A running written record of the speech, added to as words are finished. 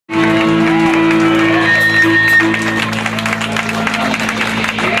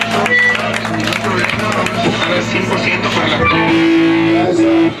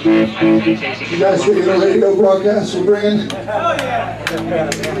guys digging the radio broadcast we're bringing? Hell yeah!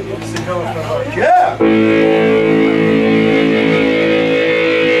 Yeah!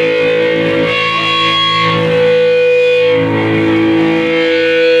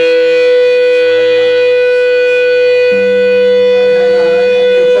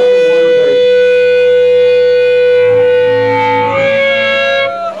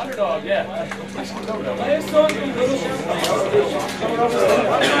 Underdog, yeah.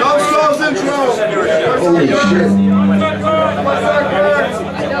 Holy shit.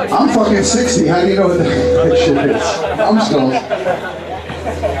 I'm fucking 60. How do you know what that shit is? I'm stoned.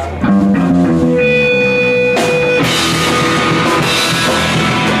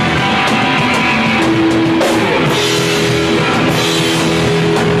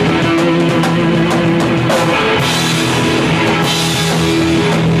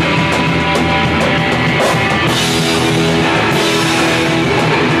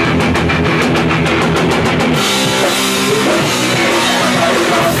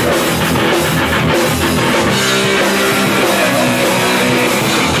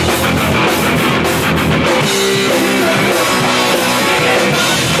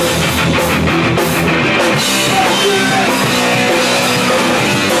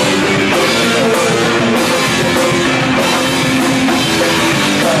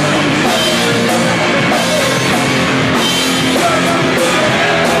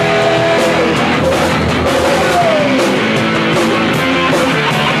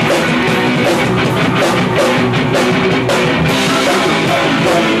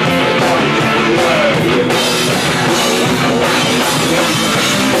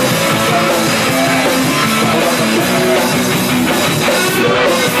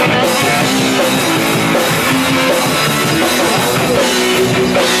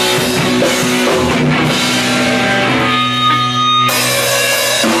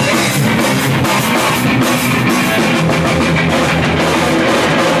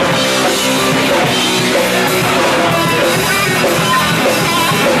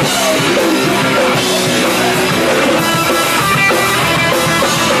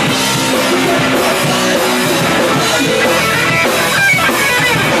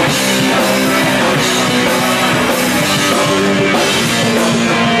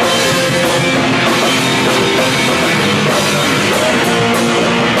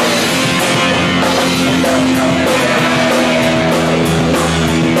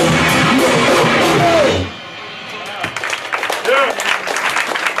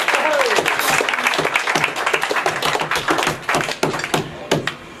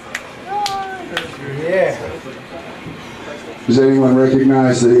 Does anyone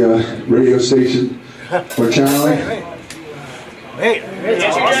recognize the radio station or channeling? Hey, did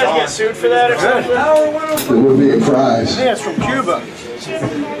you guys get sued for that or something? There will be a prize. Yeah, it's from Cuba.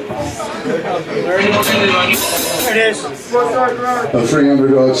 There it is. A free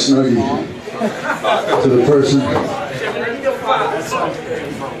Underdog Snuggie to the person who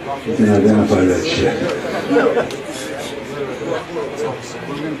can identify that shit.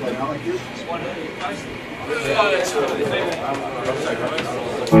 This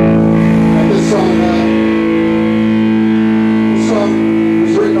song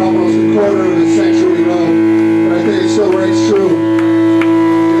was written almost a quarter of a century ago, and I think it still rings true.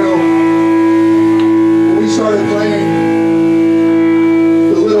 You know, when we started playing,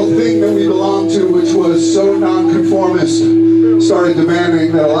 the little thing that we belonged to, which was so nonconformist, started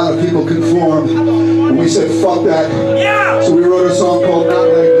demanding that a lot of people conform, and we said, fuck that. Yeah! So we wrote a song called Not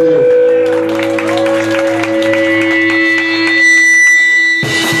Like You.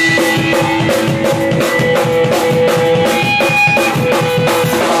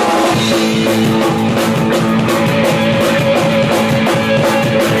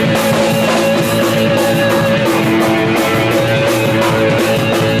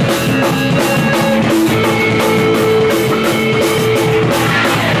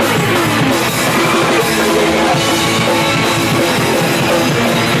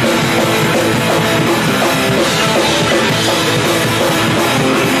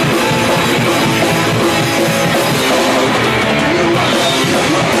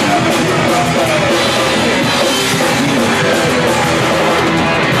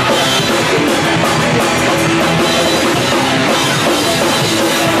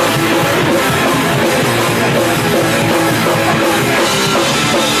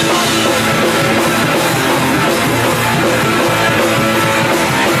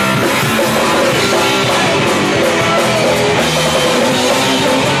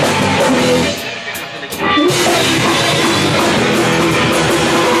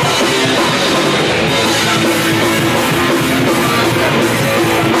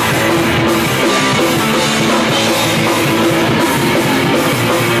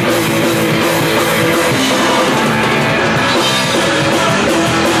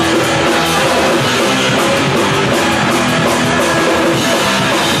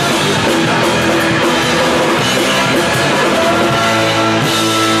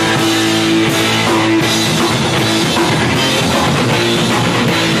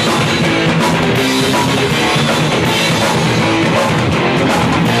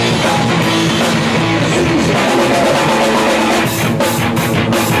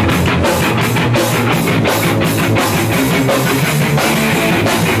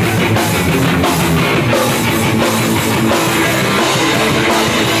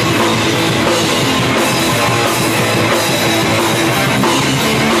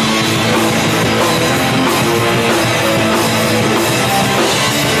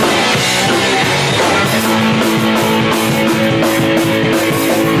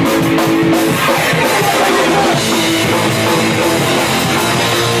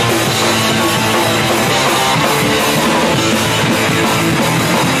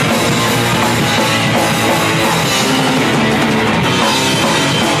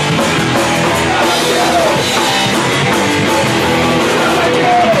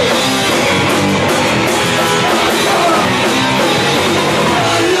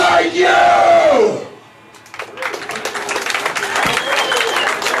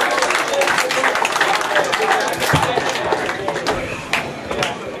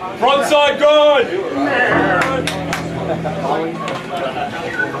 Frontside good!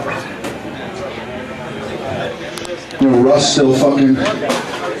 You know, Russ still fucking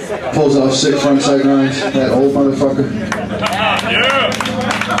pulls off 6 frontside grinds. That old motherfucker. Yeah!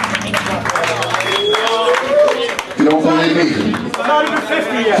 If you don't believe me,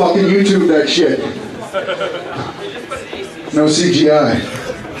 fucking YouTube that shit. No CGI.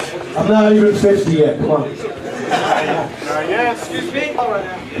 I'm not even 50 yet, come on. Yeah, excuse me?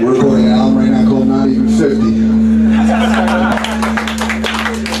 We're recording an album right now called Not Even 50.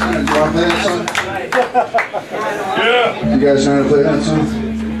 Drop that song? Yeah! You guys trying to play that song?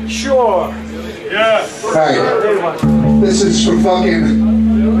 Sure! Yeah! Alright. This is for fucking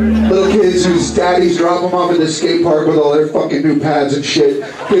little kids whose daddies drop them off at the skate park with all their fucking new pads and shit.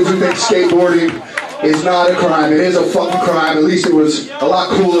 Kids who think skateboarding is not a crime. It is a fucking crime. At least it was a lot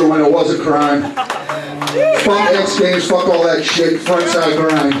cooler when it was a crime. Fuck X Games, fuck all that shit. Frontside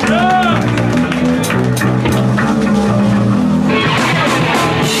grind.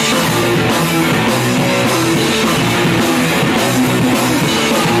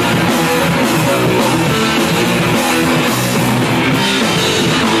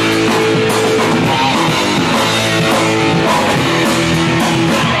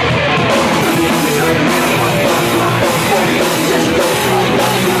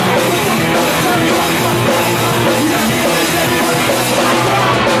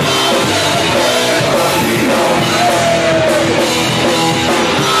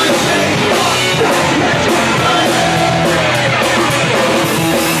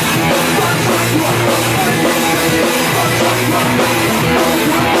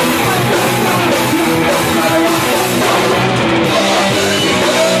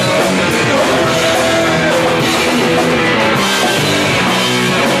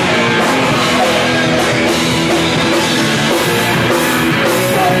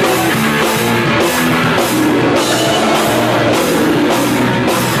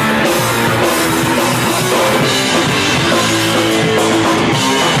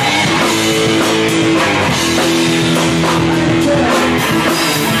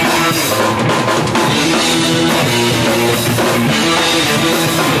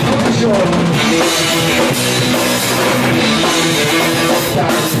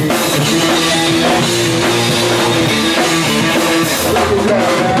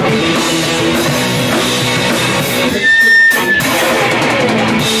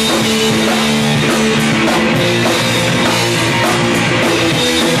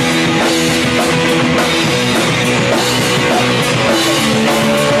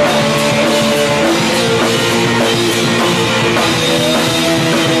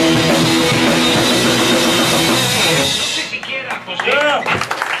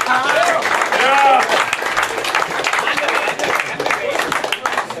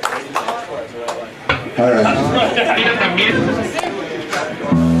 Alright.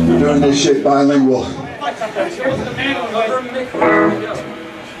 We're doing this shit bilingual.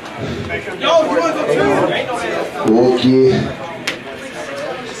 Okay.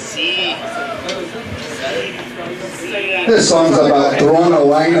 This song's about throwing a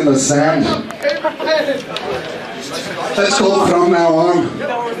line in the sand. Let's go from now on.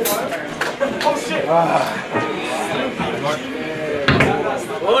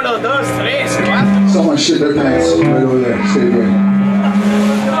 Uno, dos, tres, cuatro. Someone shit their pants right over there. Stay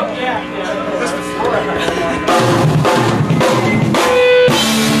there.